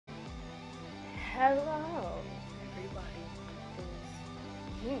Hello, everybody.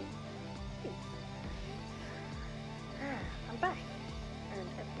 It's me. I'm back. And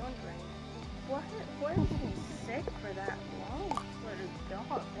if you're wondering, what is he sick for that long? What a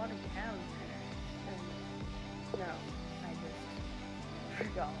dog, what a cow. No, I just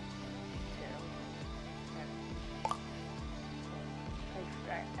forgot to.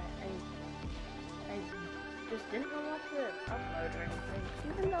 I just didn't know what to upload or anything,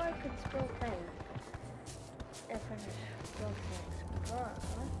 even though I could still think if I still things, but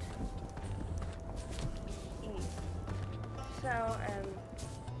so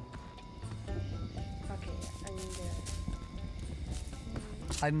okay, I need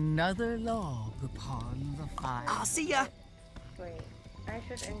to another log upon the fire. I'll see ya. wait. I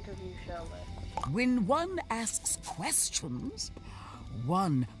should interview Shelby. When one asks questions,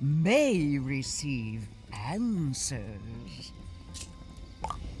 one may receive answers.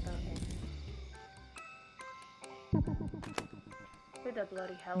 Okay. Who the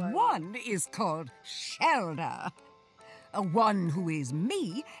bloody hell are you? One is called Shelda. One who is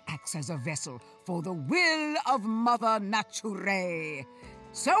me acts as a vessel for the will of Mother Nature.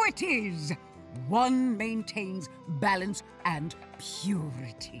 So it is. One maintains balance and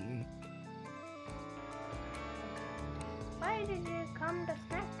purity. Why did you come to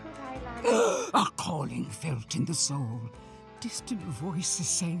Snackfoot Island? A calling felt in the soul. Distant voices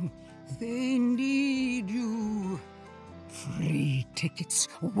saying, they need you. Free tickets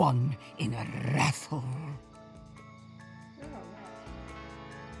won in a raffle.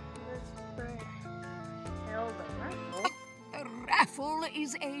 A raffle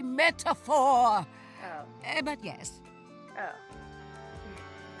is a metaphor. Oh. But yes, Oh.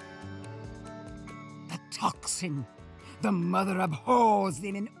 the toxin. The mother abhors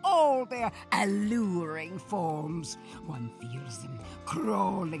them in all their alluring forms. One feels them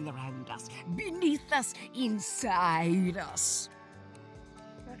crawling around us, beneath us, inside us.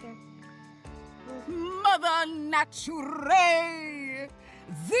 Okay. Mother Nature,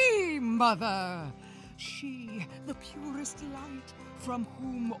 the mother. She, the purest light, from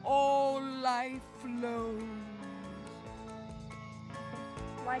whom all life flows.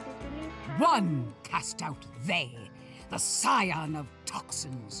 Why did you leave town? One cast out they, the scion of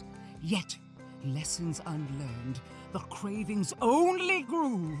toxins. Yet, lessons unlearned, the cravings only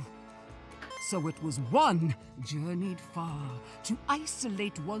grew. So it was one journeyed far to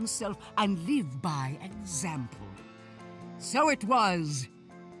isolate oneself and live by example. So it was.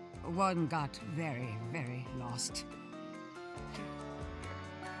 One got very, very lost.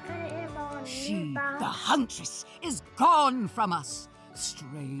 She, the huntress, is gone from us,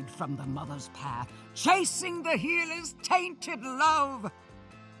 strayed from the mother's path, chasing the healer's tainted love.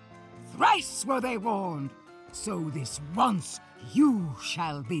 Thrice were they warned, so this once you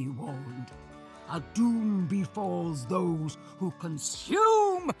shall be warned. A doom befalls those who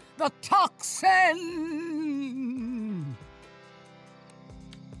consume the toxin.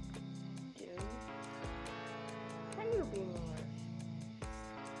 Can you be more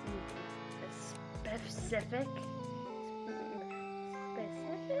specific?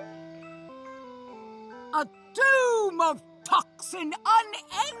 Specific? A doom of toxin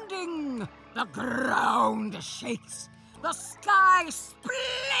unending. The ground shakes. The sky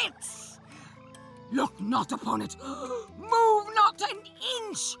splits. Look not upon it. Move not an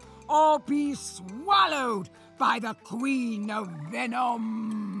inch, or be swallowed by the Queen of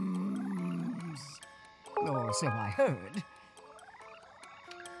Venoms. Or so I heard.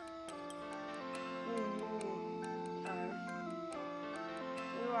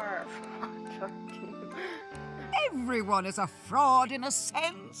 You are a fraud. Everyone is a fraud in a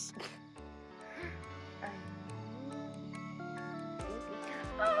sense.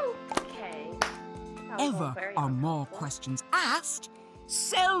 Okay. Ever are more questions asked,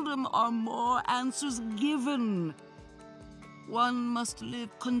 seldom are more answers given. One must live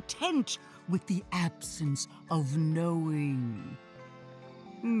content with the absence of knowing.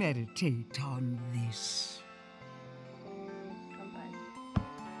 Meditate on this.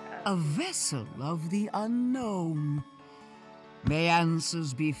 A vessel of the unknown. May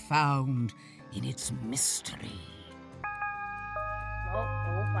answers be found in its mystery. Well,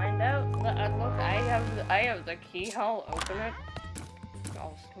 we'll find out. Look, I have the key. I'll open it.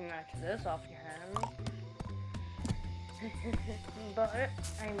 I'll snatch this off your hands. But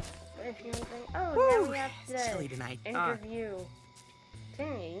if you think, oh, now we have It's chilly tonight. interview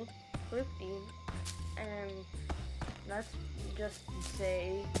Timmy, Clifty, and let's just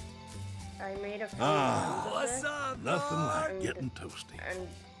say I made a few rounds of What's this, up, Nothing like And- getting toasty. and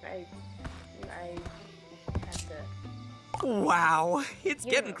I had to. Wow, it's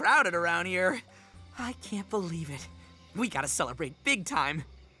Yeah. getting crowded around here. I can't believe it. We gotta celebrate big time.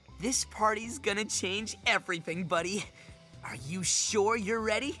 This party's gonna change everything, buddy. Are you sure you're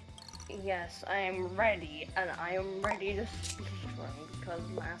ready? Yes, I am ready, and I am ready to speedrun because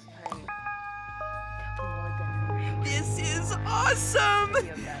last time more than This is awesome!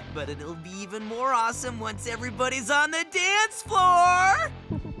 okay. But it'll be even more awesome once everybody's on the dance floor!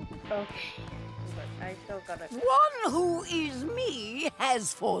 Okay, but I still gotta. One who is me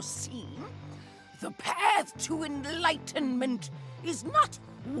has foreseen. The path to enlightenment is not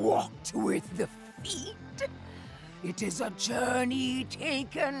walked with the feet. It is a journey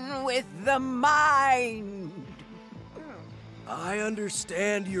taken with the mind. I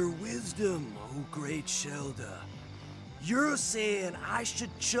understand your wisdom, oh great Shelda. You're saying I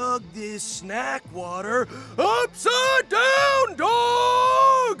should chug this snack water upside down,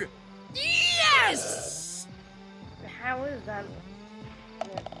 dog! Yes! How is that?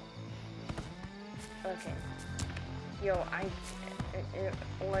 Okay. Yo,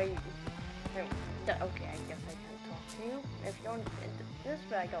 wait. Okay, I guess I can talk to you. If you don't, this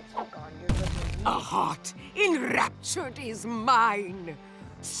way I got stuck on. You're listening. A heart enraptured is mine.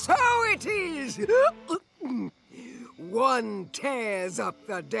 So it is. One tears up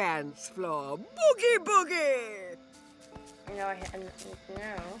the dance floor. Boogie, boogie! No, then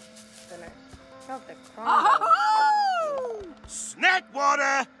I felt the crumble. Oh! Snack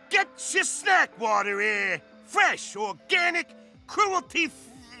water! Get your snack water here! Fresh, organic,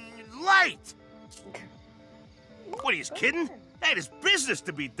 cruelty-light! What, are you kidding? Hey, there's business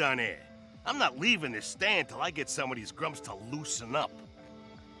to be done here. I'm not leaving this stand till I get some of these grumps to loosen up.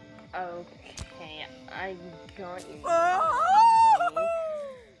 Okay, I got you. Oh!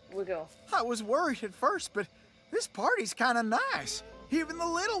 We'll go. I was worried at first, but this party's kind of nice. Even the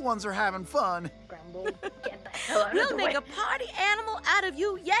little ones are having fun. Grumble, get the hell out of We'll the make way. a party animal out of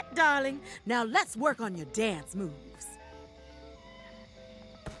you yet, darling. Now let's work on your dance moves.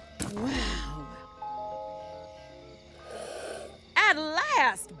 Wow. At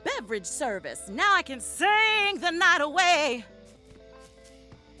last, beverage service. Now I can sing the night away.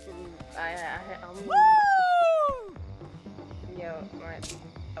 Woo! Yo, right.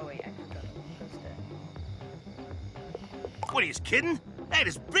 Oh wait, I forgot this day. What, are you kidding? Hey,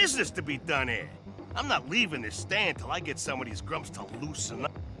 there's business to be done here. I'm not leaving this stand till I get some of these grumps to loosen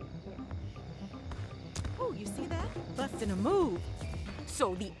up. Oh, you see that? Busting a move.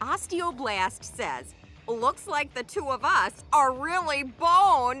 So the osteoblast says, looks like the two of us are really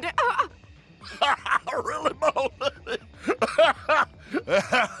boned. Really, Mo?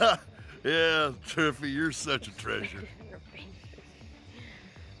 Yeah, Triffy, you're such a treasure.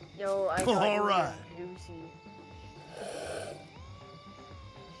 Yo, I got All you right. juicy.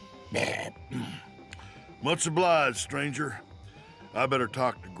 Much obliged, stranger. I better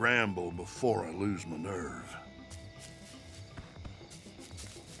talk to Gramble before I lose my nerve.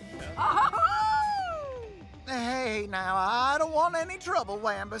 Hey, now, I don't want any trouble,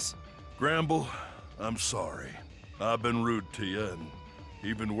 Wambus. Gramble, I'm sorry. I've been rude to you and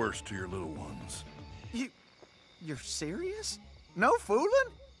even worse to your little ones. You're serious? No fooling?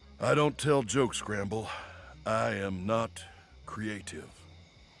 I don't tell jokes, Gramble. I am not creative.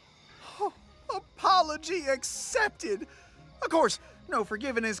 Oh, apology accepted. Of course, no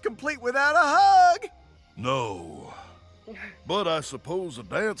forgiving is complete without a hug. No. But I suppose a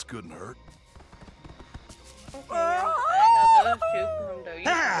dance couldn't hurt. Okay, I got those two from the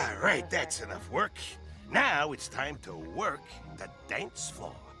Ah, right, that's enough work. Now it's time to work the dance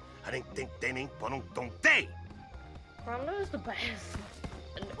floor. I think don't they? Rondo is the best.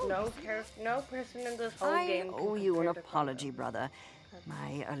 No person in this whole game. I can owe you an compare to apology, Rondo. brother.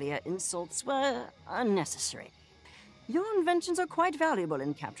 My earlier insults were unnecessary. Your inventions are quite valuable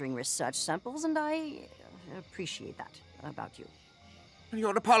in capturing research samples, and I appreciate that about you.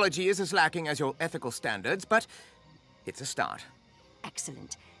 Your apology is as lacking as your ethical standards, but it's a start.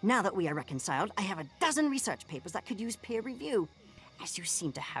 Excellent. Now that we are reconciled, I have a dozen research papers that could use peer review. As you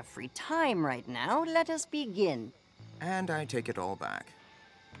seem to have free time right now, let us begin. And I take it all back.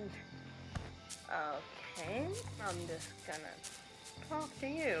 Okay, I'm just gonna talk to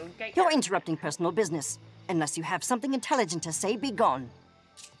you. Get You're your- interrupting personal business. Unless you have something intelligent to say, be gone.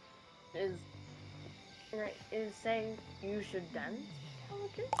 Is saying you should dance?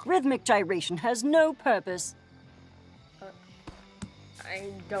 Rhythmic gyration has no purpose. I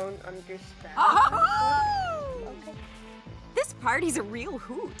don't understand. Okay. This party's a real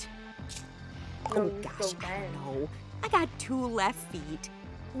hoot. No, Oh you gosh, go I dance. don't know. I got 2 left feet.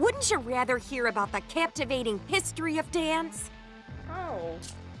 Wouldn't you rather hear about the captivating history of dance? Oh.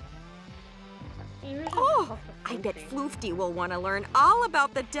 You should Oh. talk I bet Floofty will want to learn all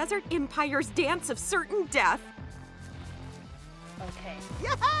about the Desert Empire's dance of certain death. Okay.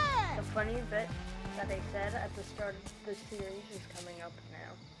 Yeah! The funny bit that they said at the start of the series is coming up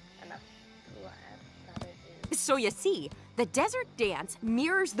now, and I'm glad that it is. So you see, the Desert Dance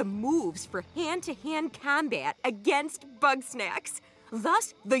mirrors the moves for hand-to-hand combat against Bugsnax.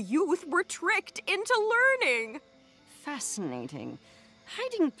 Thus, the youth were tricked into learning. Fascinating.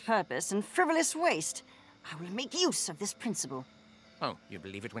 Hiding purpose in frivolous waste. I will make use of this principle. Oh, you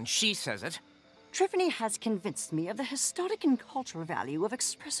believe it when she says it? Triffany has convinced me of the historic and cultural value of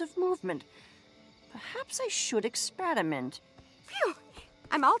expressive movement. Perhaps I should experiment. Phew,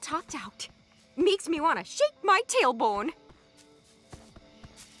 I'm all talked out. Makes me want to shake my tailbone.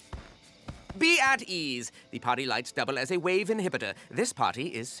 Be at ease. The party lights double as a wave inhibitor. This party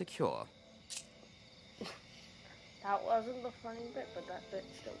is secure. That wasn't the funny bit, but that bit's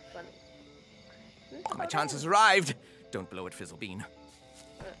still funny. My chance has arrived. Don't blow it, Fizzlebean.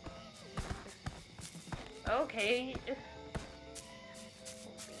 Okay.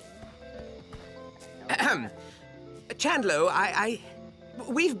 Chandlo,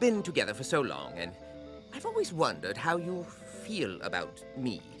 we've been together for so long, and I've always wondered how you feel about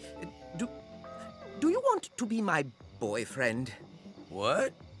me. Do you want to be my boyfriend?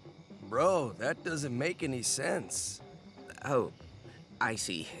 What? Bro, that doesn't make any sense. Oh, I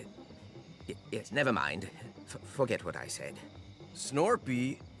see. Yes, never mind. Forget what I said.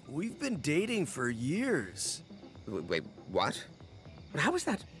 Snorpy, we've been dating for years. Wait, what? How is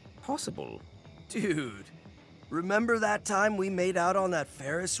that possible? Dude, remember that time we made out on that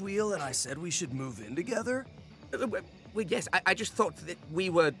Ferris wheel and I said we should move in together? Well, yes, I just thought that we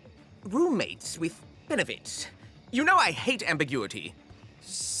were roommates with benefits. You know I hate ambiguity.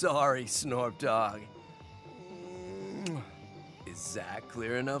 Sorry, Snorp Dog. Is that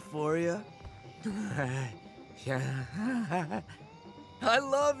clear enough for you? Yeah. I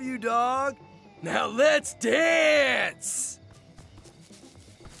love you, dog. Now let's dance!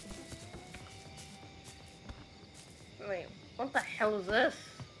 Wait, what the hell is this?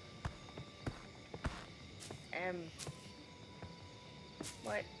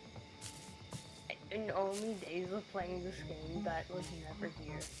 What? In all my days of playing this game, that was never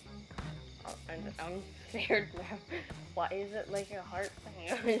here. Oh, and I'm scared now. Why is it like a heart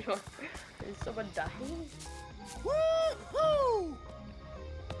thing? Is someone dying? Woo-hoo! Oh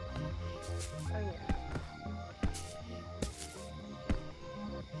yeah.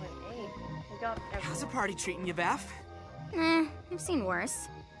 Wait, hey, we got everyone. How's the party treating you, Beth? I've seen worse.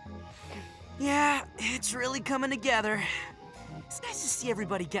 Yeah, it's really coming together. It's nice to see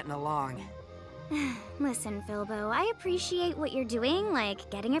everybody getting along. Listen, Filbo, I appreciate what you're doing, like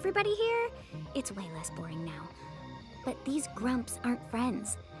getting everybody here. It's way less boring now. But these grumps aren't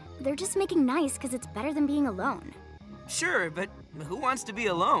friends. They're just making nice because it's better than being alone. Sure, but who wants to be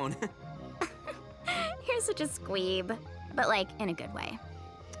alone? You're such a squeeb. But like, in a good way.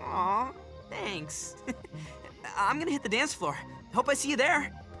 Aw, thanks. I'm gonna hit the dance floor. Hope I see you there.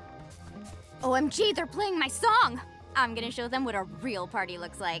 OMG, they're playing my song! I'm gonna show them what a real party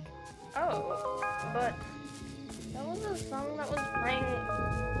looks like. Oh, but that was a song that was playing.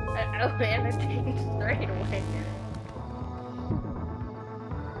 Oh, and it changed straight away.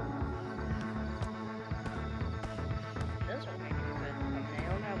 This will make it good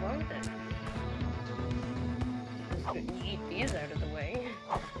thumbnail, now won't it? Just gonna yeet these out of the way.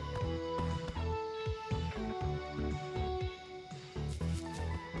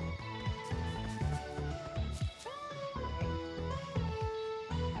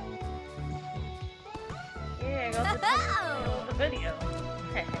 Yeah, I got the thumbnail of the video.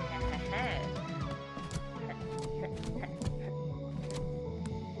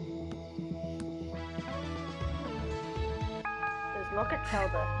 Just look at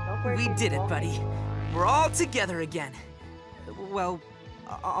Zelda. Look where We she's did it, walking. buddy. We're all together again. Well,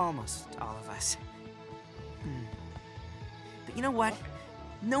 almost all of us. But you know what?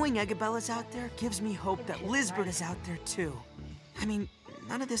 Knowing Egabella's out there gives me hope that Lizbert is out there too. I mean,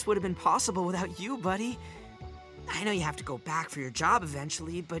 none of this would have been possible without you, buddy. I know you have to go back for your job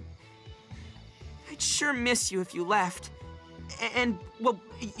eventually, but I'd sure miss you if you left. And, well,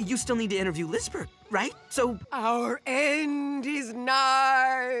 you still need to interview Lizbert, right? So... Our end is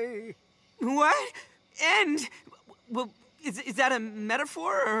nigh! What? End? Well, is that a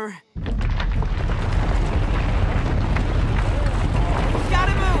metaphor, or...?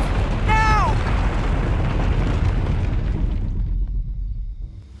 Gotta move! Now!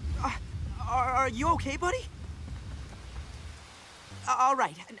 Are you okay, buddy? All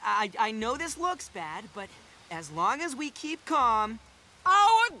right, I know this looks bad, but as long as we keep calm...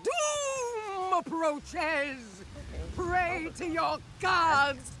 Our doom cockroaches! Pray to your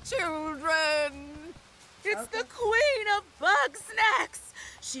gods, children! It's the Queen of Bugsnax!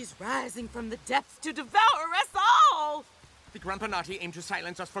 She's rising from the depths to devour us all! The Grumpinati aim to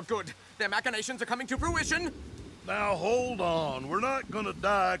silence us for good. Their machinations are coming to fruition. Now hold on. We're not gonna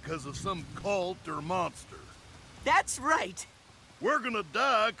die because of some cult or monster. That's right. We're gonna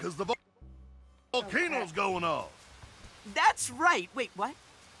die because the volcano's going off. That's right. Wait, what?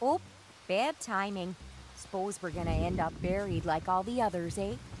 Oh, bad timing. Suppose we're gonna end up buried like all the others,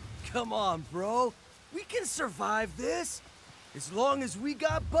 eh? Come on, bro. We can survive this. As long as we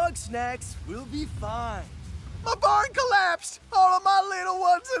got Bugsnax, we'll be fine. My barn collapsed! All of my little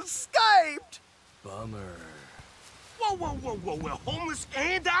ones escaped! Bummer. Whoa, whoa, whoa, whoa, we're homeless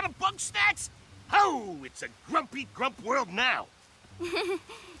and out of Bugsnax? Oh, it's a grumpy grump world now.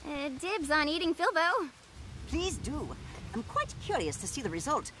 Dibs on eating Filbo. Please do. I'm quite curious to see the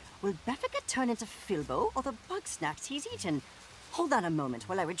result. Will Beffica turn into Filbo or the Bugsnax he's eaten? Hold on a moment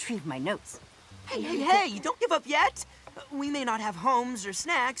while I retrieve my notes. Hey, don't give up yet. We may not have homes or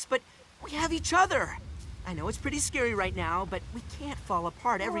snacks, but we have each other. I know it's pretty scary right now, but we can't fall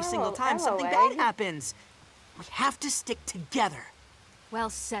apart every single time something bad happens. We have to stick together. Well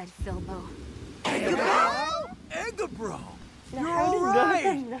said, Filbo. Engabro! You're all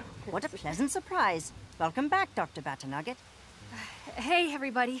right! What a pleasant surprise. Welcome back, Dr. Battenugget. Hey,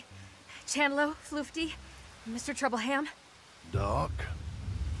 everybody. Chandlo, Floofty, Mr. Troubleham. Doc?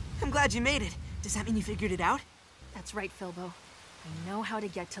 I'm glad you made it. Does that mean you figured it out? That's right, Filbo. I know how to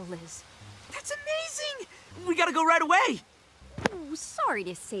get to Liz. That's amazing! We gotta go right away! Oh, sorry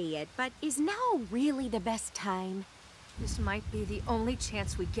to say it, but is now really the best time? This might be the only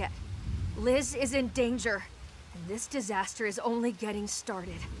chance we get. Liz is in danger, and this disaster is only getting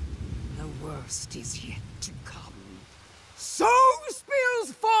started. The worst is yet to come. So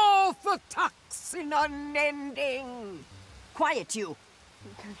spills forth the toxin unending. Quiet, you!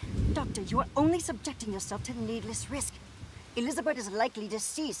 Doctor, you are only subjecting yourself to needless risk. Elizabeth is likely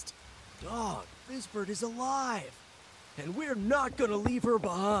deceased. Dog, Lizbert is alive. And we're not gonna leave her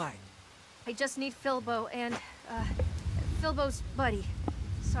behind. I just need Filbo and, Filbo's buddy.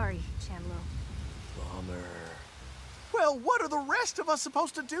 Sorry, Chandlo. Bummer. Well, what are the rest of us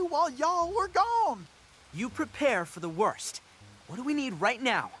supposed to do while y'all were gone? You prepare for the worst. What do we need right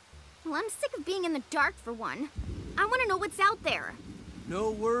now? Well, I'm sick of being in the dark for one. I want to know what's out there. No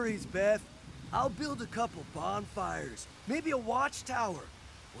worries, Beth. I'll build a couple bonfires, maybe a watchtower.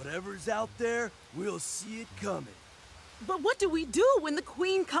 Whatever's out there, we'll see it coming. But what do we do when the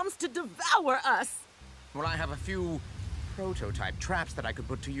Queen comes to devour us? Well, I have a few prototype traps that I could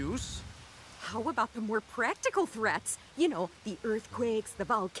put to use. How about the more practical threats? You know, the earthquakes, the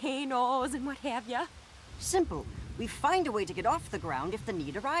volcanoes, and what have ya? Simple. We find a way to get off the ground if the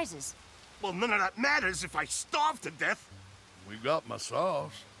need arises. Well, none of that matters if I starve to death. We got my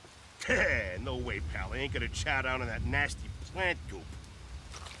sauce. No way, pal. I ain't gonna chow down on that nasty plant goop.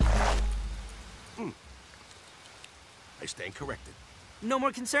 I stand corrected. No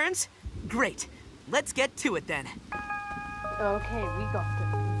more concerns? Great. Let's get to it then. Okay, we got to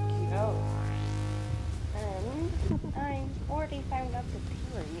go. And I already found out the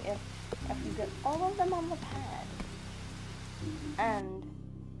theory. If you get all of them on the pad, and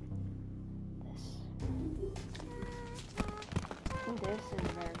this is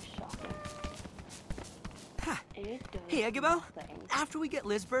very shocking. Huh. It does Hey, Eggabell, nothing. after we get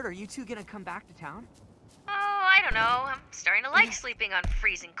Lizbert, are you two gonna come back to town? Oh, I don't know. I'm starting to like sleeping on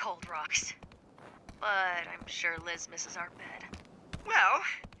freezing cold rocks. But I'm sure Liz misses our bed. Well,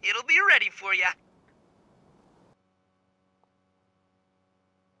 it'll be ready for ya.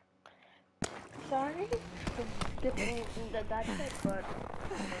 Sorry for skipping that bit, but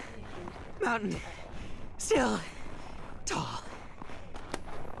Mountain. Still. Tall.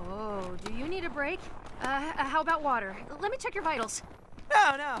 Oh, do you need a break? How about water? Let me check your vitals.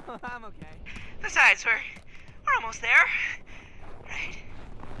 No, I'm okay. Besides, we're almost there. Right?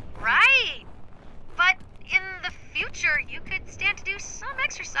 Right! But in the future, you could stand to do some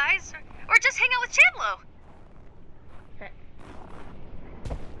exercise, or just hang out with Chandlo.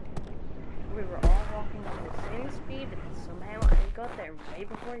 we were all walking at the same speed, and somehow I got there way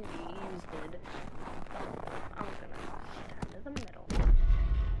before you did. I'm gonna stand in the middle.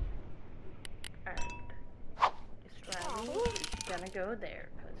 And Stradley is gonna go there,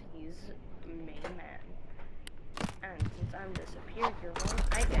 because he's the main man. And since I'm the superior one,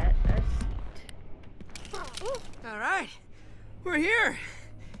 I get a seat. Alright. We're here.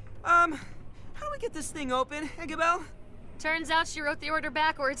 How do we get this thing open, Eggabell? Turns out she wrote the order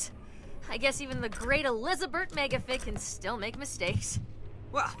backwards. I guess even the great Elizabeth Megafig can still make mistakes.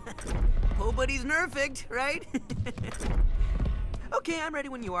 Well, Po buddy's nerfed, right? Okay, I'm ready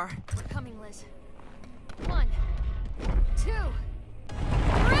when you are. We're coming, Liz. 1, 2, 3!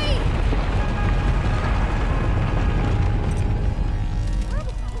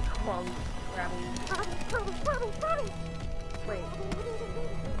 Come on, Gravity. Wait.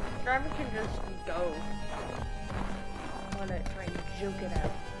 Driver can just go. I wanna try and juke it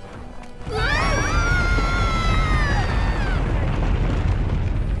out.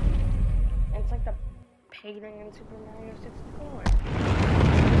 It's like the painting in Super Mario 64.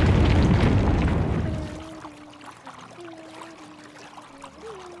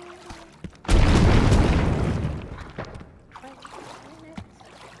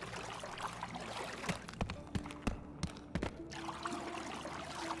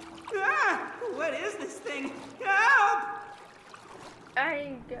 What is this thing? Help!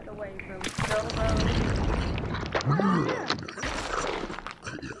 I get away from Bilbo.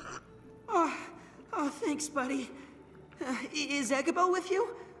 Oh, thanks, buddy. Is Eggabell with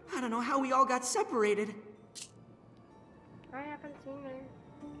you? I don't know how we all got separated. I haven't seen her.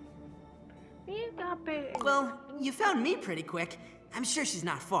 You got big. Well, you found me pretty quick. I'm sure she's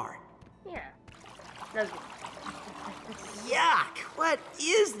not far. Yeah. Does it? Yuck! What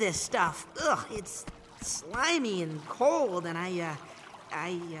is this stuff? Ugh, it's slimy and cold, and I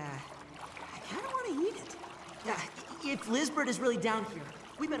kind of want to eat it. If Lizbert is really down here,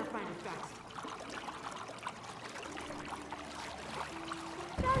 we better find her fast.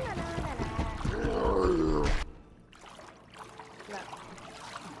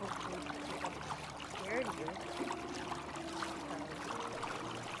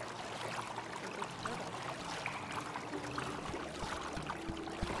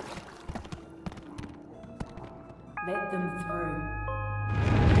 Let them through.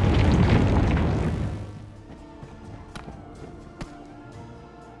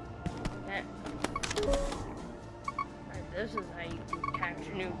 Okay. Alright, this is how you catch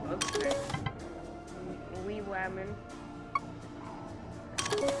new Bugsnax. Wee woman.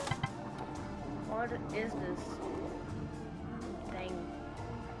 What is this thing?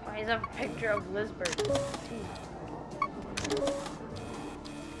 Why is that a picture of Lizbert?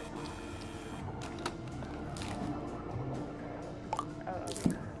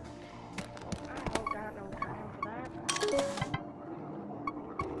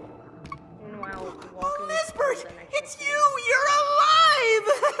 It's you! You're alive!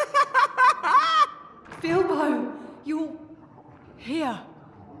 Bilbo, you're here.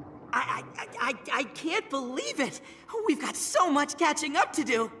 I can't believe it. We've got so much catching up to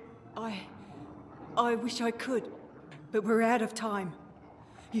do. I wish I could, but we're out of time.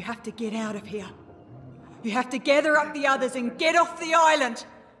 You have to get out of here. You have to gather up the others and get off the island.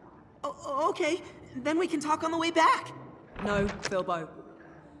 Okay, then we can talk on the way back. No, Bilbo.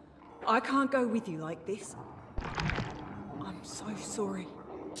 I can't go with you like this. I'm so sorry.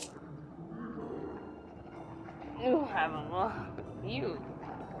 You have a lot. You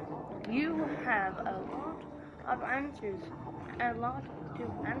have a lot of answers. A lot to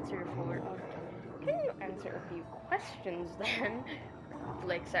answer for. Can you answer a few questions then?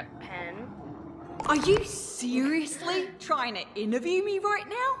 Flicks at pen. Are you seriously trying to interview me right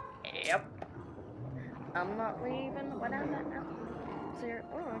now? Yep. I'm not leaving without that answer.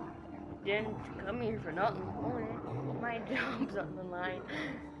 Didn't come here for nothing. My job's on the line.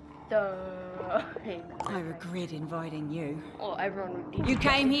 Duh. I regret inviting you. Well, everyone would. You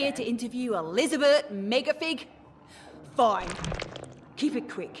came here to interview Elizabeth Megafig? Fine. Keep it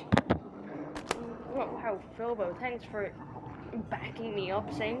quick. Wow, Philbo, thanks for backing me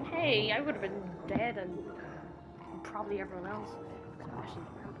up, saying, hey, I would have been dead and probably everyone else. Especially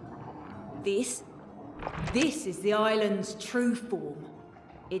This is the island's true form.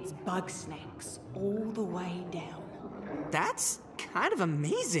 It's Bugsnax all the way down. That's kind of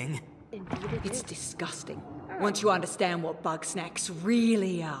amazing. Indeed it It's is. disgusting once you understand what Bugsnax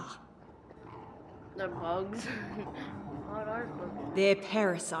really are. The bugs. What are bugs? They're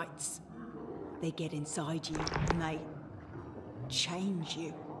parasites. They get inside you and they change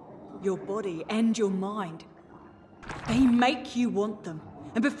you, your body and your mind. They make you want them.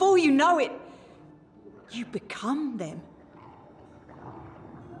 And before you know it, you become them.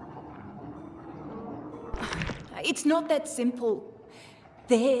 It's not that simple.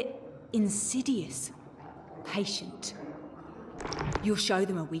 They're insidious, patient. You'll show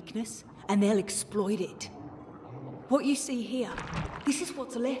them a weakness and they'll exploit it. What you see here, this is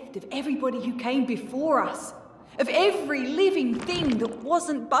what's left of everybody who came before us, of every living thing that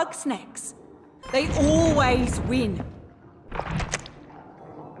wasn't Bugsnax. They always win. It's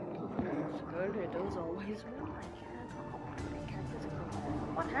good, it does always win. I can't physically.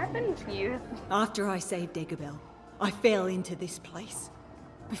 What happened? happened to you? After I saved Eggabell, I fell into this place.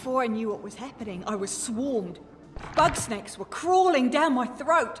 Before I knew what was happening, I was swarmed. Bugsnax were crawling down my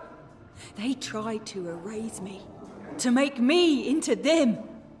throat. They tried to erase me, to make me into them.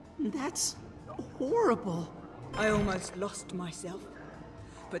 That's horrible. I almost lost myself.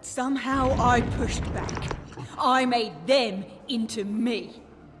 But somehow I pushed back. I made them into me.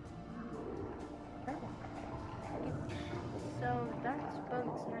 So that's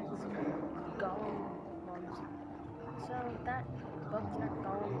Bugsnax golem monster. So that Bugsnax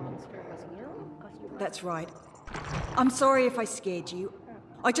golem monster was you? That's right. I'm sorry if I scared you.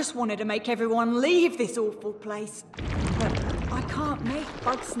 I just wanted to make everyone leave this awful place. But I can't make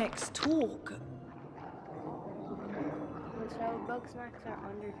Bugsnax talk. So Bugsnax are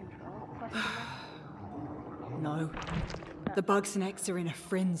under control? No. The Bugsnax are in a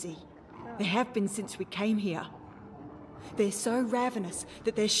frenzy. They have been since we came here. They're so ravenous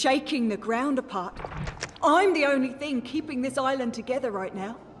that they're shaking the ground apart. I'm the only thing keeping this island together right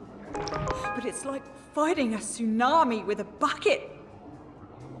now. But it's like fighting a tsunami with a bucket.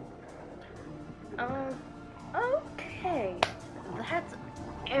 Okay. That's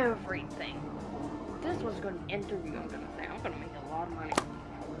everything. This was a good interview, I'm gonna say. I'm gonna make a lot of money.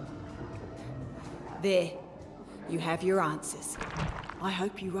 There. You have your answers. I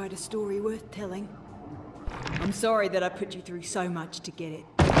hope you write a story worth telling. I'm sorry that I put you through so much to get it.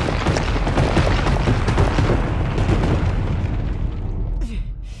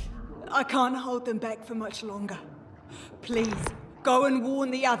 I can't hold them back for much longer. Please, go and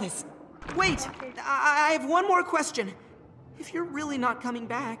warn the others. Wait, I have one more question. If you're really not coming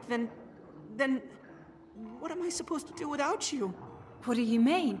back, then what am I supposed to do without you? What do you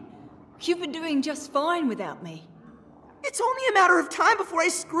mean? You've been doing just fine without me. It's only a matter of time before I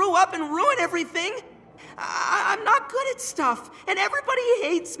screw up and ruin everything. I'm not good at stuff, and everybody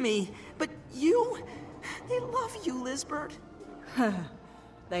hates me. But they love you, Lizbert.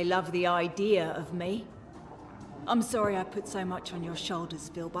 They love the idea of me. I'm sorry I put so much on your shoulders,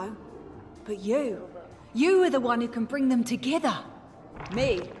 Filbo. But you are the one who can bring them together.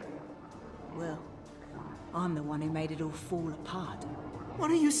 Me? Well, I'm the one who made it all fall apart. What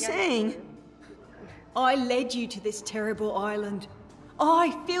are you saying? I led you to this terrible island.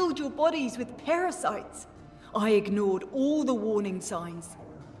 I filled your bodies with parasites. I ignored all the warning signs.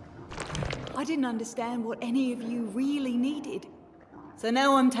 I didn't understand what any of you really needed. So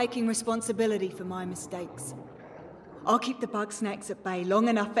now I'm taking responsibility for my mistakes. I'll keep the Bugsnax at bay long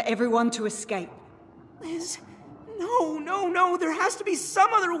enough for everyone to escape. Liz, no, there has to be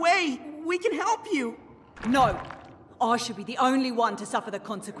some other way. We can help you. No, I should be the only one to suffer the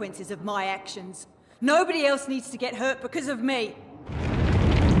consequences of my actions. Nobody else needs to get hurt because of me.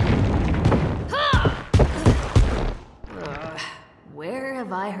 Where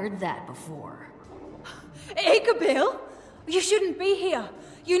have I heard that before? Eggabell, you shouldn't be here.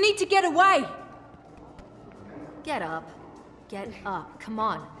 You need to get away. Get up. Get up. Come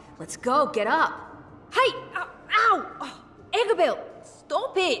on. Let's go. Get up. Hey! Ow! Oh, Eggabell,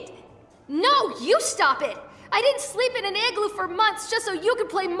 stop it! No, you stop it! I didn't sleep in an igloo for months just so you could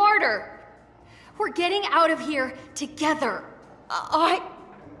play martyr. We're getting out of here together. I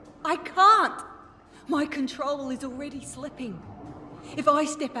can't. My control is already slipping. If I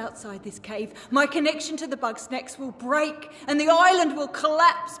step outside this cave, my connection to the Bugsnax will break and the island will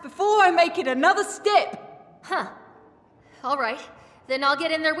collapse before I make it another step. Huh. All right. Then I'll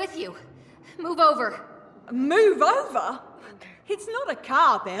get in there with you. Move over. Move over? It's not a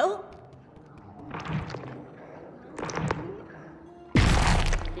car, Belle.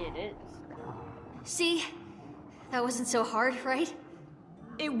 It is. See? That wasn't so hard, right?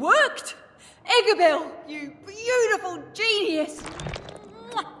 It worked! Eggabell, you beautiful genius!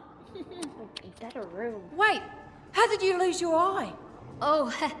 Is that a room? Wait, how did you lose your eye?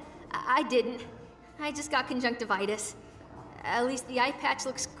 Oh, I didn't. I just got conjunctivitis. At least the eye patch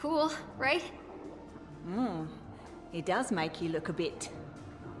looks cool, right? It does make you look a bit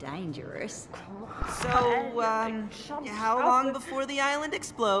dangerous. So, how long before the island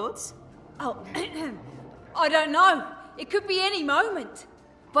explodes? Oh, I don't know. It could be any moment.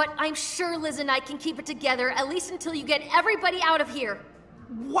 But I'm sure Liz and I can keep it together, at least until you get everybody out of here.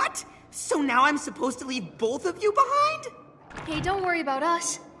 What? So now I'm supposed to leave both of you behind? Hey, don't worry about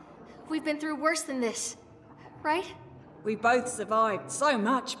us. We've been through worse than this, right? We both survived so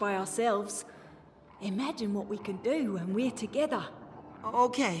much by ourselves. Imagine what we can do when we're together.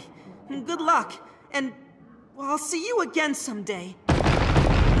 Okay, good luck. And I'll see you again someday.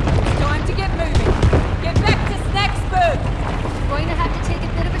 It's time to get moving. Get back to Snacksburg. We're going to have to take a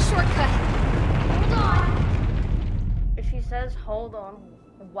bit of a shortcut. Hold on. She says says hold on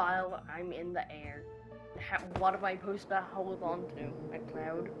while I'm in the air. What am I supposed to hold on to? A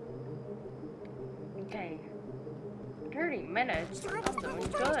cloud? Okay. 30 minutes? I'm doing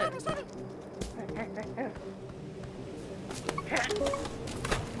good.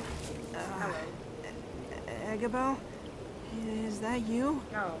 Hello. Agabel? Is that you?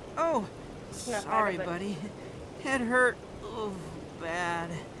 No. Oh, Not sorry, Agabel. buddy. Head hurt. Oh, bad.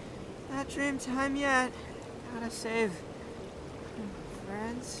 Not dream time yet. Gotta save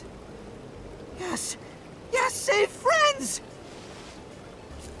friends. Yes! Yes, save friends!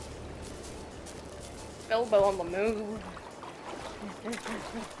 Bilbo on the move.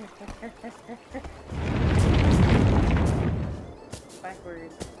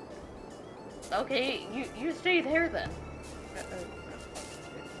 Backwards. Okay, you stay there then.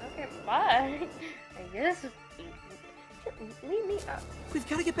 Okay, bye. I guess. Leave me up. We've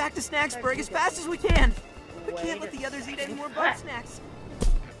got to get back to Snacksburg as fast as we can. We can't let the others eat any more Bugsnax.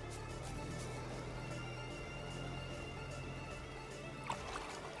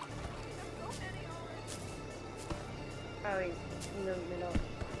 Oh, he's in the middle.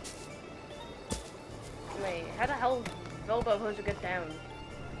 Wait, how the hell is Bilbo supposed to get down?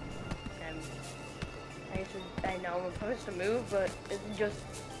 I know I'm supposed to move, but it's just...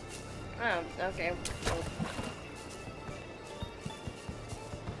 Oh, okay. Oh.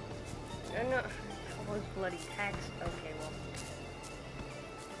 No, all those bloody text. Okay, well.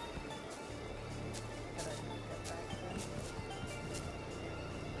 Gotta get back then.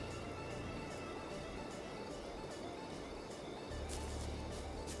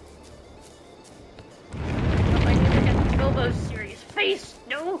 I need to get Bilbo's serious face.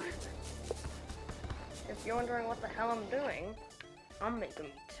 No. If you're wondering what the hell I'm doing, I'm making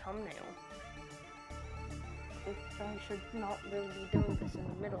a thumbnail. I should not really be doing this in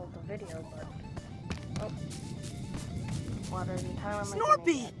the middle of the video, but... Oh. What are you telling me?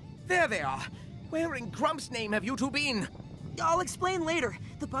 Snorpy! There they are. Where in Grump's name have you two been? I'll explain later.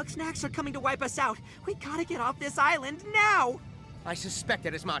 The Bugsnax are coming to wipe us out. We gotta get off this island now! I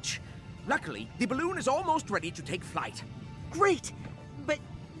suspected as much. Luckily, the balloon is almost ready to take flight. Great! But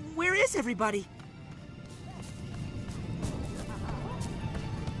where is everybody?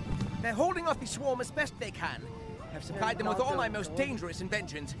 They're holding off the swarm as best they can. I've supplied them with all my most dangerous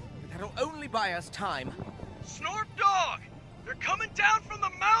inventions, but that'll only buy us time. Snorp Dog! They're coming down from the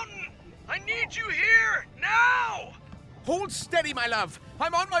mountain! I need you here, now! Hold steady, my love.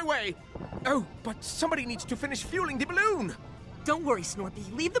 I'm on my way. Oh, but somebody needs to finish fueling the balloon. Don't worry, Snorpy.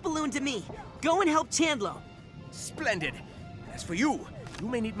 Leave the balloon to me. Go and help Chandlo. Splendid. As for you, you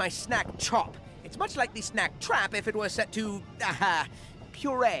may need my snack chop. It's much like the snack trap if it were set to,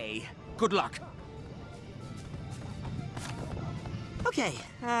 puree. Good luck. Okay,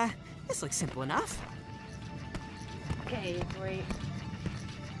 this looks simple enough. Okay, wait.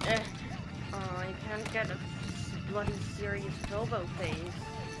 I can't get a bloody serious Bilbo face.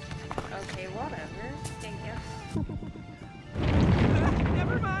 Okay, whatever. I guess.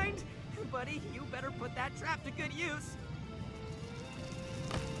 Never mind. Buddy, you better put that trap to good use.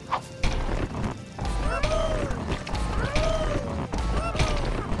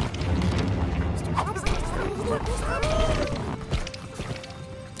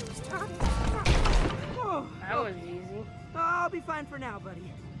 That was easy. I'll be fine for now,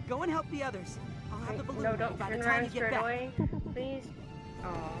 buddy. Go and help the others. I'll have the balloon No, don't by the turn time around you get straight back. away, please.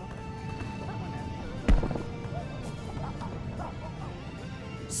 Aww.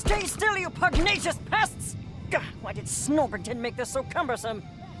 Stay still, you pugnacious pests! Gah, why did Snorperton make this so cumbersome?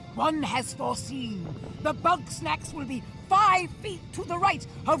 One has foreseen. The Bugsnax will be 5 feet to the right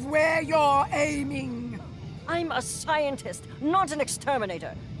of where you're aiming. I'm a scientist, not an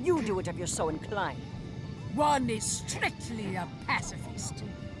exterminator. You do it if you're so inclined. One is strictly a pacifist.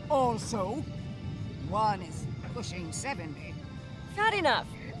 Also, one is pushing 70. Fair enough.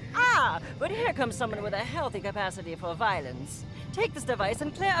 Ah, but here comes someone with a healthy capacity for violence. Take this device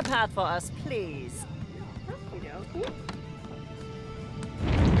and clear a path for us, please.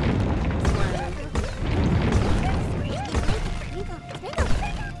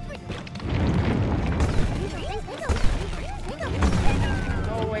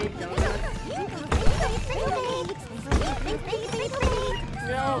 Oh wait, donut.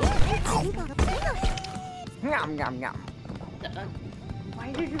 No. Yum, yum, yum.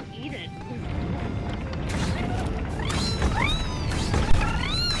 Why did you eat it?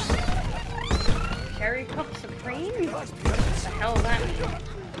 Cherry Cup Supreme? What the hell is that mean?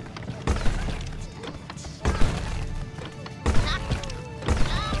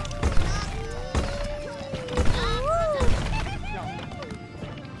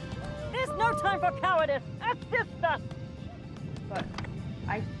 There's no time for cowardice. Assist us.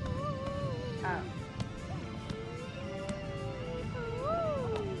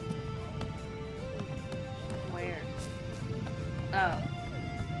 Oh.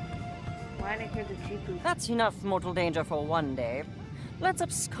 Why did I hear the cheapoo? That's enough mortal danger for one day. Let's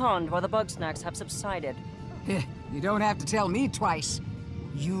abscond while the Bugsnax have subsided. You don't have to tell me twice.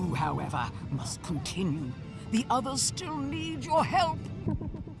 You, however, must continue. The others still need your help.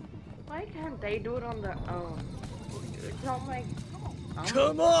 Why can't they do it on their own? It's not like...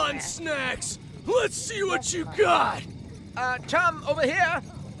 Come on, Snacks! Let's see what you got! Chum, over here!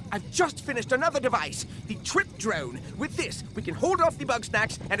 I've just finished another device, the Trip Drone. With this, we can hold off the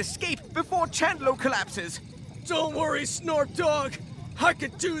Bugsnax and escape before Chandlo collapses. Don't worry, Snort Dog. I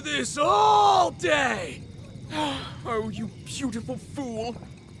could do this all day! Oh, you beautiful fool.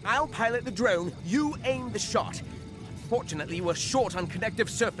 I'll pilot the drone, you aim the shot. Fortunately, we're short on connective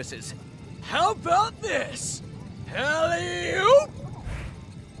surfaces. How about this? Alley-oop!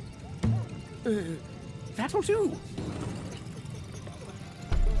 That'll do.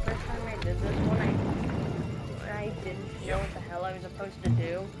 The first time I did this one, I didn't know what the hell I was supposed to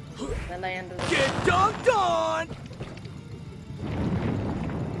do. Then I ended up... Get dunked on!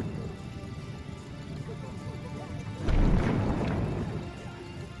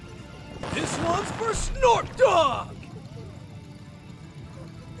 This one's for Snort Dog!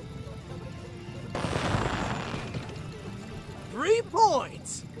 Three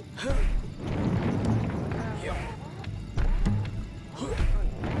points!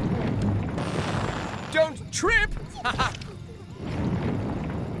 Don't trip!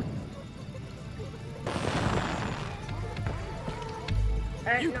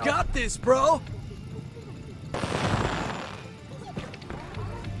 You got this, bro!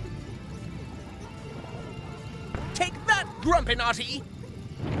 Take that, Grumpinati!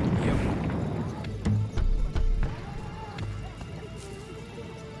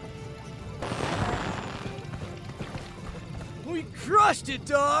 We crushed it,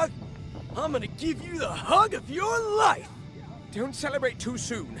 dog! I'm gonna give you the hug of your life! Don't celebrate too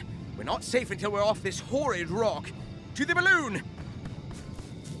soon. We're not safe until we're off this horrid rock. To the balloon!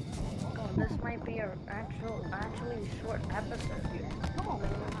 Oh, this might be a actually short episode here.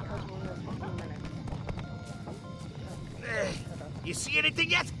 Because we're in 15 minutes. You see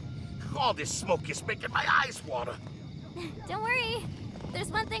anything yet? All this smoke is making my eyes water. Don't worry.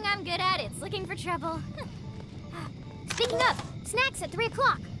 There's one thing I'm good at. It's looking for trouble. Speaking of, snacks at 3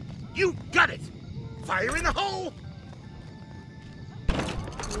 o'clock. You got it! Fire in the hole!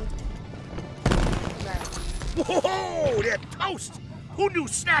 Whoa, they're toast! Who knew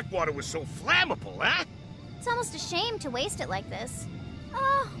snack water was so flammable, huh? It's almost a shame to waste it like this.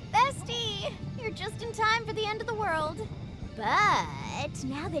 Oh, bestie! You're just in time for the end of the world. But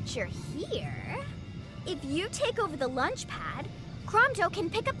now that you're here, if you take over the lunch pad, Cromdo can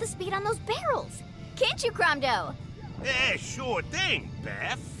pick up the speed on those barrels. Can't you, Cromdo? Yeah, sure thing,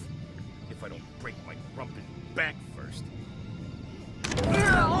 Beth. If I don't break my grumpin' back first.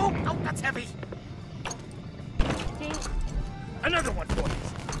 Oh, that's heavy. See? Another one for you.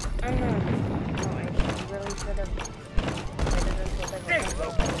 I know. No, I really should have waited until they were There you go.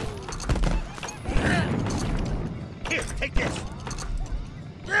 Here, take this.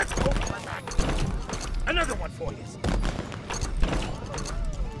 Oh, my back. Another one for you.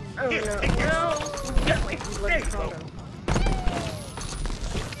 Oh, Here, no. take this. No! Get away from There you go.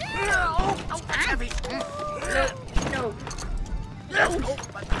 Oh, that's heavy. No. No.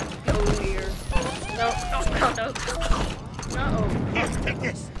 Go here. No. Here, take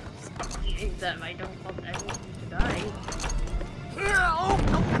this. Stop eating them. I don't want anyone to die. Oh,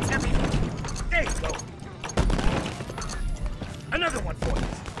 that's heavy. There you go. Another one for you.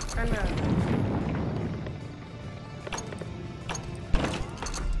 Another.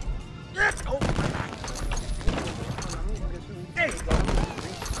 Oh, my back. There you go.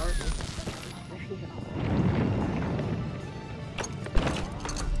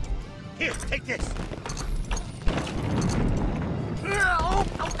 Here, take this. Oh,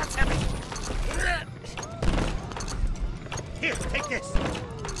 that's heavy. Here, take this.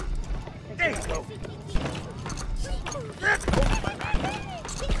 There you go.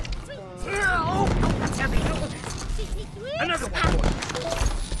 Oh, that's heavy. Another one for you.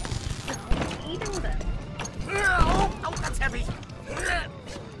 Stop eating them. Oh, that's heavy.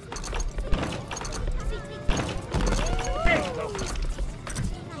 There you go.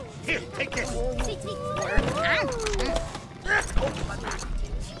 Here, take this. Oh, my back.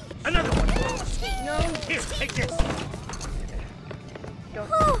 Another one. No. Here, take this.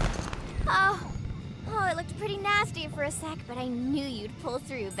 Oh, it looked pretty nasty for a sec, but I knew you'd pull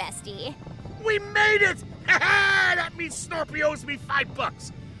through, bestie. We made it! Ha ha! That means Snorpy owes me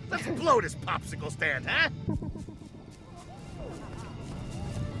 $5. Let's blow this popsicle stand, huh?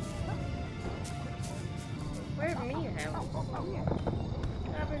 Where'd me at? house.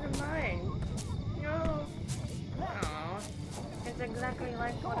 What happened to mine? No. Aw. It's exactly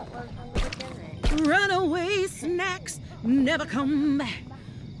like what it was from the beginning. Runaway snacks never come back.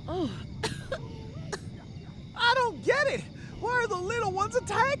 Oh. I don't get it. Why are the little ones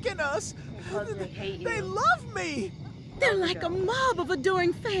attacking us? Because they hate you. They love me. They're like a mob of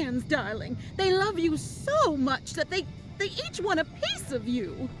adoring fans, darling. They love you so much that they each want a piece of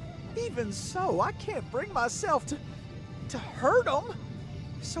you. Even so, I can't bring myself to hurt them.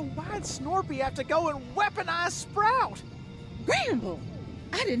 So why'd Snorpy have to go and weaponize Sprout? Gramble,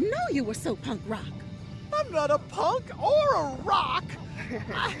 I didn't know you were so punk rock. I'm not a punk or a rock.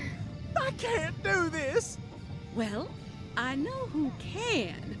 I can't do this. Well, I know who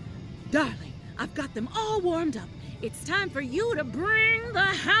can. Darling, I've got them all warmed up. It's time for you to bring the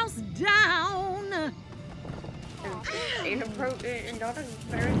house down. Inappropriate, not a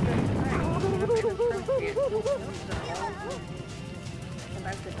very good thing.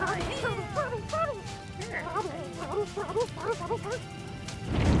 About the time.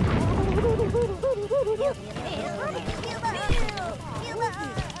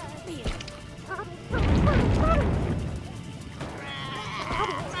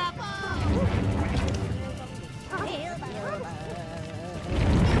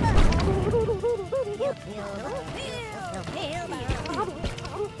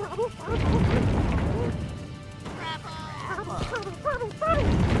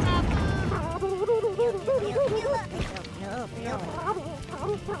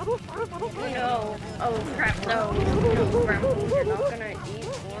 No. Oh crap, no. No, crap. You're not gonna eat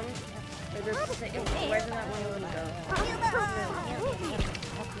one. They're just sitting. Where did that one go?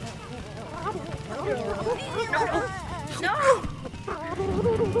 No!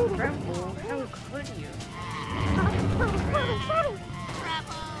 Grandpa, how could you?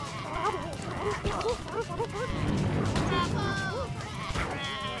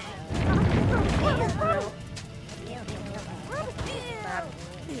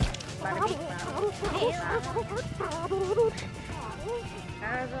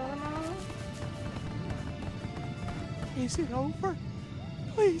 Is it over?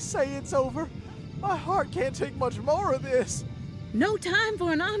 Please say it's over. My heart can't take much more of this. No time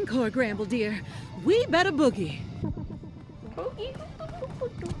for an encore, Gramble dear. We better boogie. Boogie?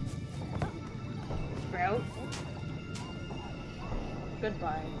 Sprout.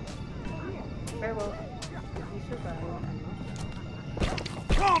 Goodbye. Farewell. You survived.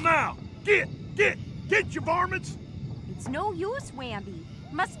 Come on now! Get, you varmints! It's no use, Wamby.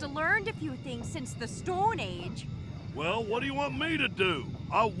 Must have learned a few things since the Stone Age. Well, what do you want me to do?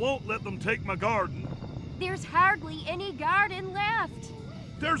 I won't let them take my garden. There's hardly any garden left.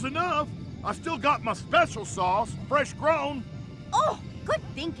 There's enough. I still got my special sauce, fresh grown. Oh, good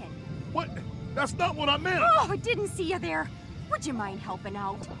thinking. What? That's not what I meant. Oh, I didn't see you there. Would you mind helping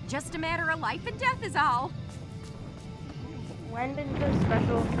out? Just a matter of life and death is all. When did the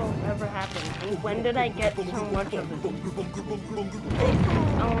special sauce ever happen? And when did I get so much of it?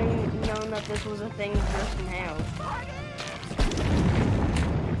 I only known that this was a thing just now.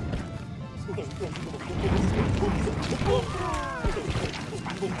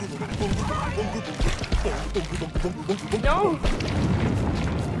 No!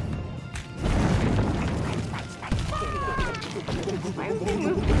 Why would they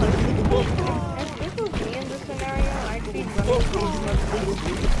move closer? If this was me in this scenario, I'd be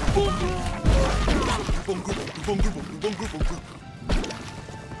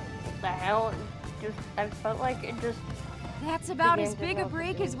What the hell? Just, I felt like it just... That's about as big a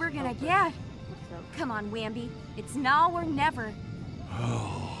break as we're gonna get. Come on, Wamby. It's now or never.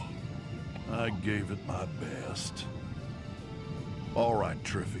 Oh, I gave it my best. All right,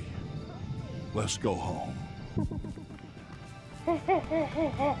 Triffy. Let's go home.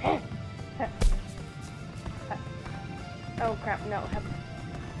 Oh crap, no.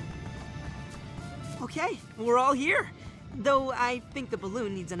 Okay, we're all here. Though I think the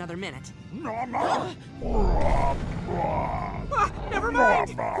balloon needs another minute. Ah, never mind!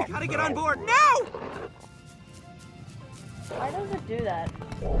 We gotta get on board now! Why does it do that?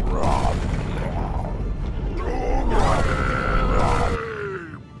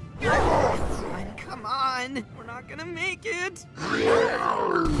 Come on! We're not gonna make it!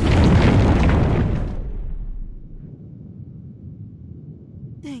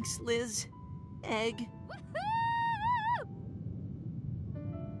 Thanks, Liz. Egg.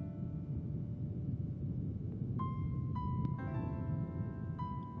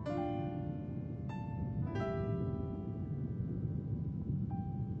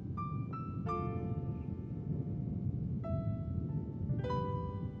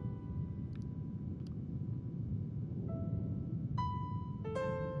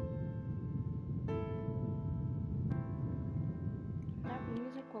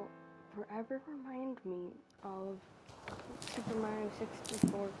 ever remind me of Super Mario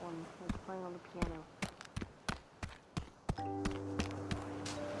 64 one, like playing on the piano.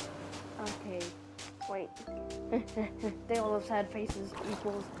 Okay, wait. They all have sad faces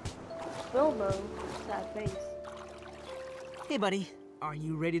equals Bilbo, sad face. Hey, buddy. Are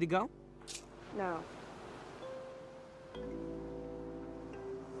you ready to go? No.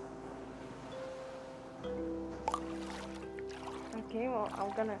 Okay, well,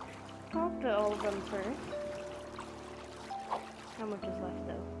 I'm gonna talk to all of them first. How much is left,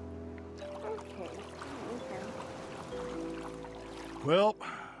 though? Okay. Well,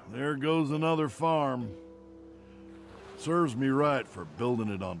 there goes another farm. Serves me right for building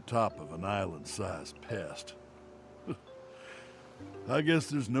it on top of an island-sized pest. I guess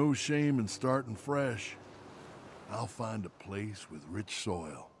there's no shame in starting fresh. I'll find a place with rich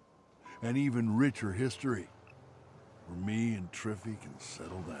soil, and even richer history, where me and Triffy can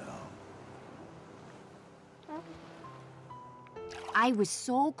settle down. I was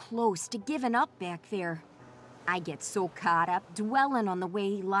so close to giving up back there. I get so caught up dwelling on the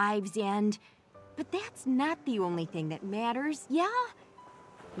way lives end. But that's not the only thing that matters, yeah?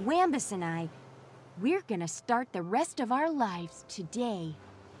 Wambus and I, we're gonna start the rest of our lives today.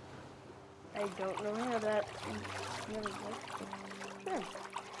 I don't know how that really works. Sure.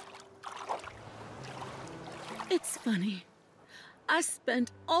 It's funny. I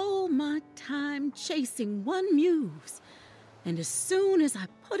spent all my time chasing one muse, and as soon as I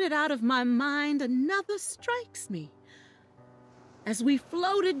put it out of my mind, another strikes me. As we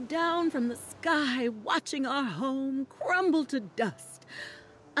floated down from the sky, watching our home crumble to dust,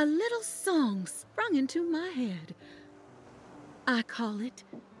 a little song sprung into my head. I call it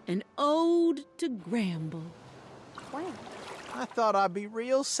an ode to Gramble. Wow. I thought I'd be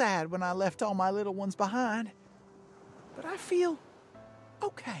real sad when I left all my little ones behind. But I feel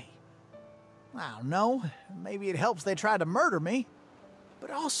okay. I don't know, maybe it helps they tried to murder me. But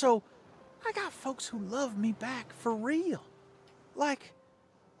also, I got folks who love me back for real. Like,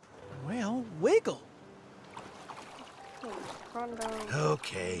 well, Wiggle.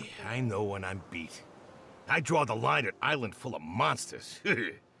 Okay, I know when I'm beat. I draw the line at island full of monsters.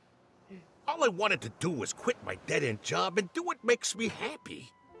 All I wanted to do was quit my dead-end job and do what makes me happy.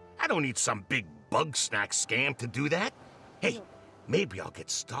 I don't need some big Bugsnax scam to do that. Hey, maybe I'll get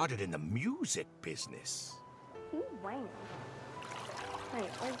started in the music business. Ooh, wow. Wait,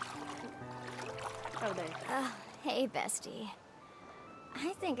 where's... Oh, there. Hey, bestie.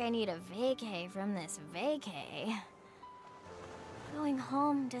 I think I need a vacay from this vacay. Going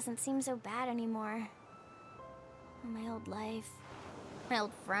home doesn't seem so bad anymore. My old life, my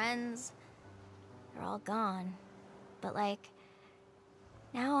old friends, they're all gone. But like,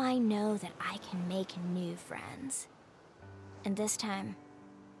 now I know that I can make new friends. And this time,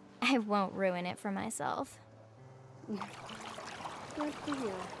 I won't ruin it for myself. Good to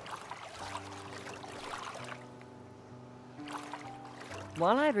hear.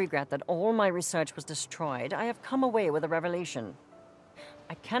 While I regret that all my research was destroyed, I have come away with a revelation.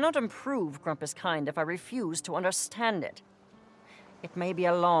 I cannot improve Grumpus kind if I refuse to understand it. It may be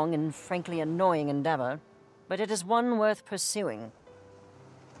a long and frankly annoying endeavor, but it is one worth pursuing.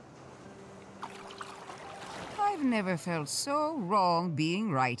 I've never felt so wrong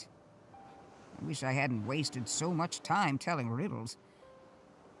being right. I wish I hadn't wasted so much time telling riddles.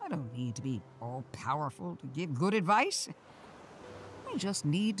 I don't need to be all-powerful to give good advice. I just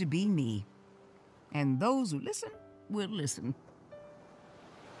need to be me. And those who listen will listen.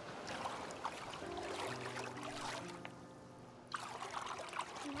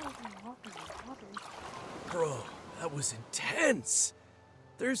 Bro, that was intense.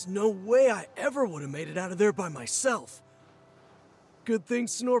 There's no way I ever would have made it out of there by myself. Good thing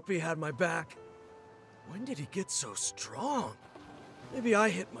Snorpy had my back. When did he get so strong? Maybe I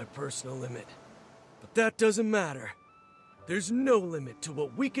hit my personal limit. But that doesn't matter. There's no limit to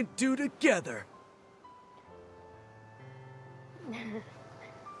what we can do together. Just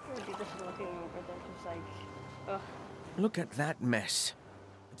looking over there, just like, ugh. Look at that mess.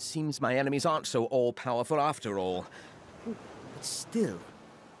 It seems my enemies aren't so all-powerful after all. But still,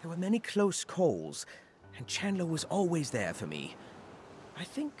 there were many close calls, and Chandler was always there for me. I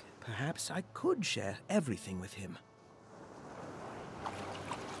think perhaps I could share everything with him.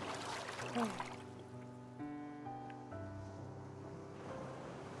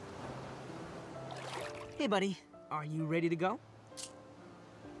 Hey, buddy. Are you ready to go?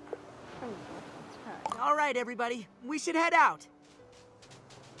 All right, everybody. We should head out.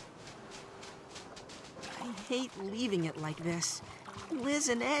 I hate leaving it like this. Liz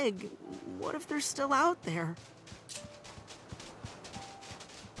and Egg, what if they're still out there?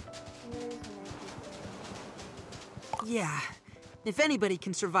 Liz Yeah. If anybody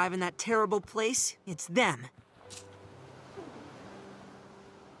can survive in that terrible place, it's them.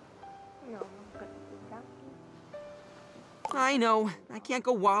 No, I'm gonna do that. I know. I can't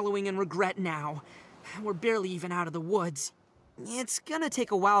go wallowing in regret now. We're barely even out of the woods. It's gonna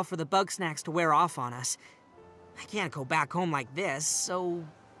take a while for the Bugsnax to wear off on us. I can't go back home like this, so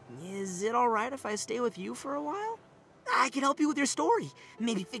is it alright if I stay with you for a while? I can help you with your story.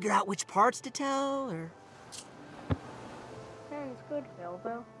 Maybe figure out which parts to tell, or... Sounds good,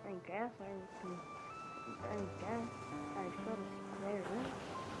 Bilbo. I guess I could stay there.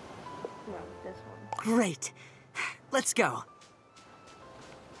 No, this one. Great. Let's go.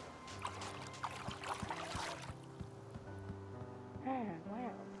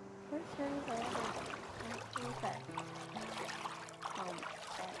 Wow. First things I ever said. I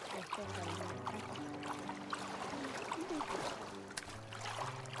think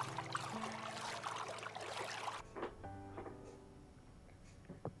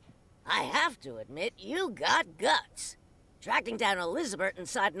I have to admit, you got guts. Tracking down Elizabeth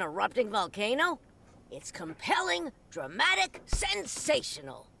inside an erupting volcano? It's compelling, dramatic,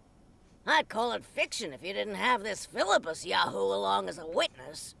 sensational. I'd call it fiction if you didn't have this Philippus Yahoo along as a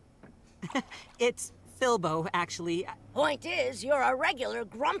witness. It's Filbo, actually. Point is, you're a regular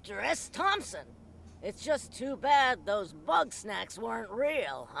Grumpter S. Thompson. It's just too bad those Bugsnax weren't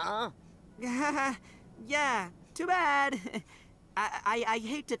real, huh? Yeah, too bad. I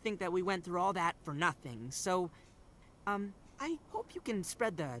hate to think that we went through all that for nothing, so, I hope you can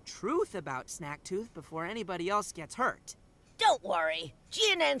spread the truth about Snacktooth before anybody else gets hurt. Don't worry,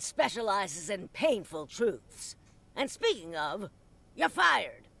 GNN specializes in painful truths. And speaking of, you're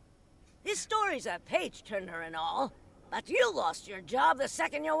fired. This story's a page-turner and all, but you lost your job the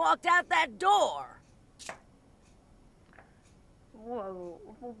second you walked out that door. Whoa,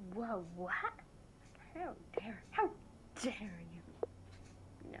 what? How dare you?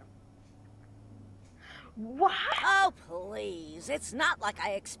 No. What? Oh, please, it's not like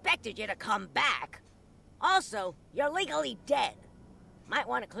I expected you to come back. Also, you're legally dead. Might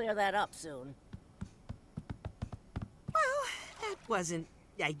want to clear that up soon. Well, that wasn't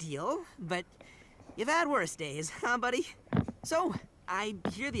ideal, but you've had worse days, huh, buddy? So, I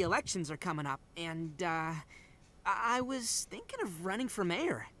hear the elections are coming up, and, I was thinking of running for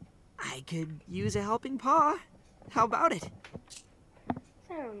mayor. I could use a helping paw. How about it?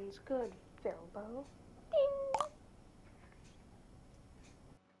 Sounds good, Bilbo. Ding!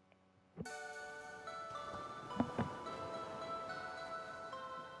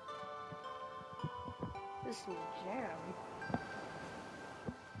 This is jam.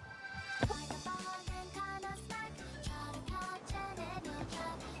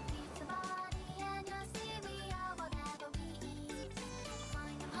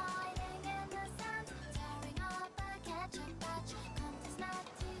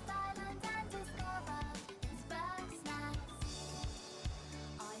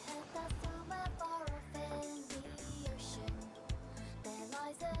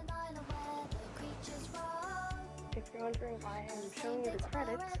 If you're wondering why I'm showing you the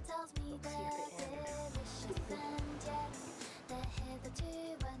credits, let's see if it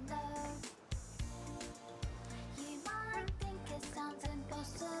You might think it sounds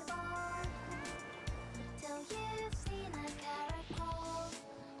impossible till you've seen a carrot crawl.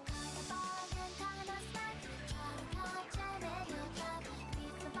 Kind of bargain, kind of snack. Try to catch an in your trap.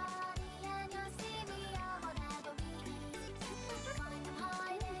 Feed the body and you'll see we are whatever we eat. Find them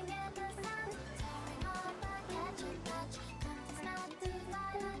hiding in the sand, tearing up a catch and catch. Come to snack to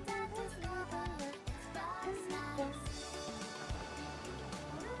violent and discover it's Bugsnax.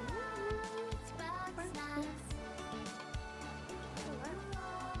 It's Bugsnax.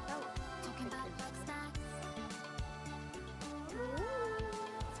 Talking about Bugsnax.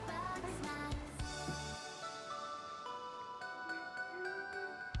 It's Bugsnax.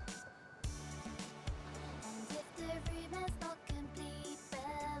 And if the rumor's not complete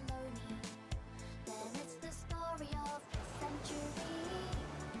baloney, then it's the story of the century.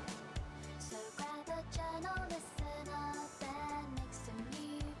 So grab a journal, listen up, and make some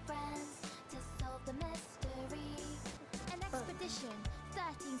new friends to solve the mystery. An expedition,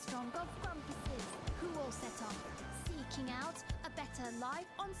 13 strong of grumpuses, who all set off, seeking out a better life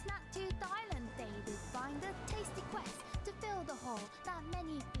on Snacktooth Island. They did find a tasty quest to fill the hole that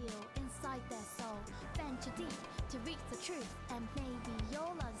many feel inside their soul. Venture deep to reach the truth, and maybe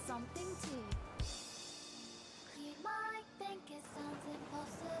you'll learn something too. You might think it sounds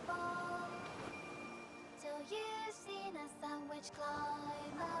impossible till you've seen a sandwich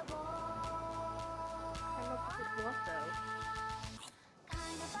climb a wall. I love the what though?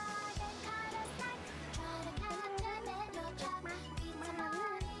 Kind of bargain, kind of snack. Try to catch a in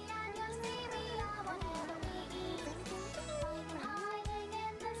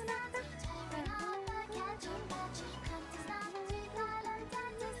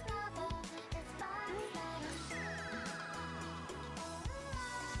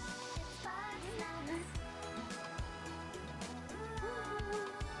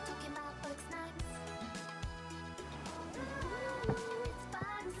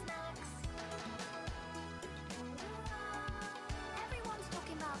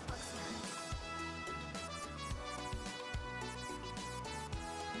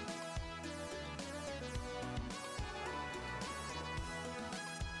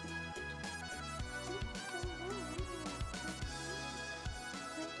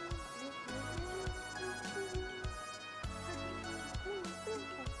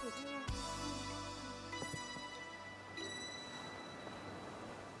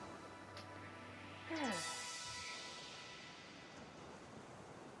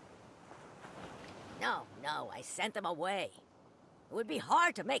No, I sent them away. It would be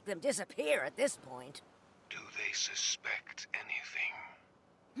hard to make them disappear at this point. Do they suspect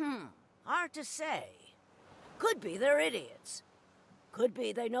anything? Hard to say. Could be they're idiots. Could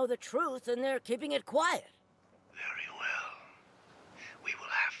be they know the truth and they're keeping it quiet. Very well. We will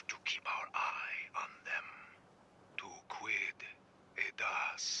have to keep our eye on them. Tu quid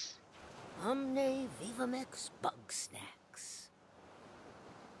edas. Omne vivamex Bugsnax.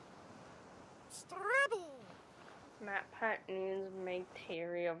 Matt Pat needs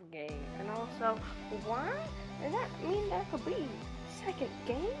material of game. And also, why? Does that mean there could be second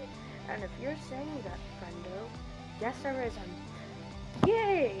game? And if you're saying that, friendo, yes there is.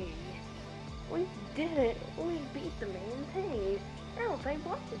 Yay! We did it! We beat the main thing! Now if I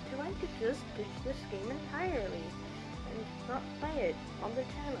wanted to, I could just ditch this game entirely and not play it on the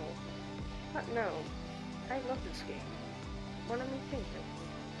channel. But no, I love this game. One of my favorites.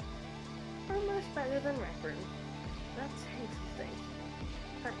 Almost better than Record. That's saying something.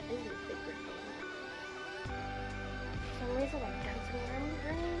 That is my favorite game. For some reason I'm dancing around my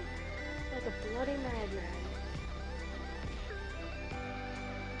brain like a bloody madman.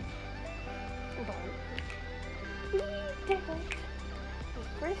 But we did it! The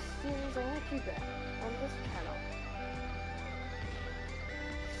first series I want you back on this channel.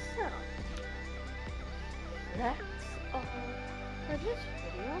 So, that's all for this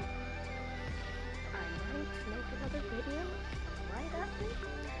video. I might make another video right after,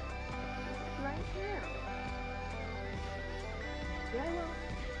 right now. Maybe I will,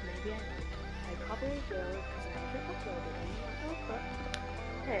 maybe I won't. I probably will because I haven't uploaded any. But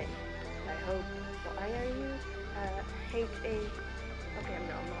hey, I hope the IRU, H-A, okay,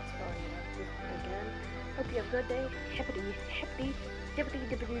 no, I'm not spelling it out again. Hope you have a good day. Hippity, hippity, dippity,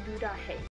 dippity, doo-dah, hey.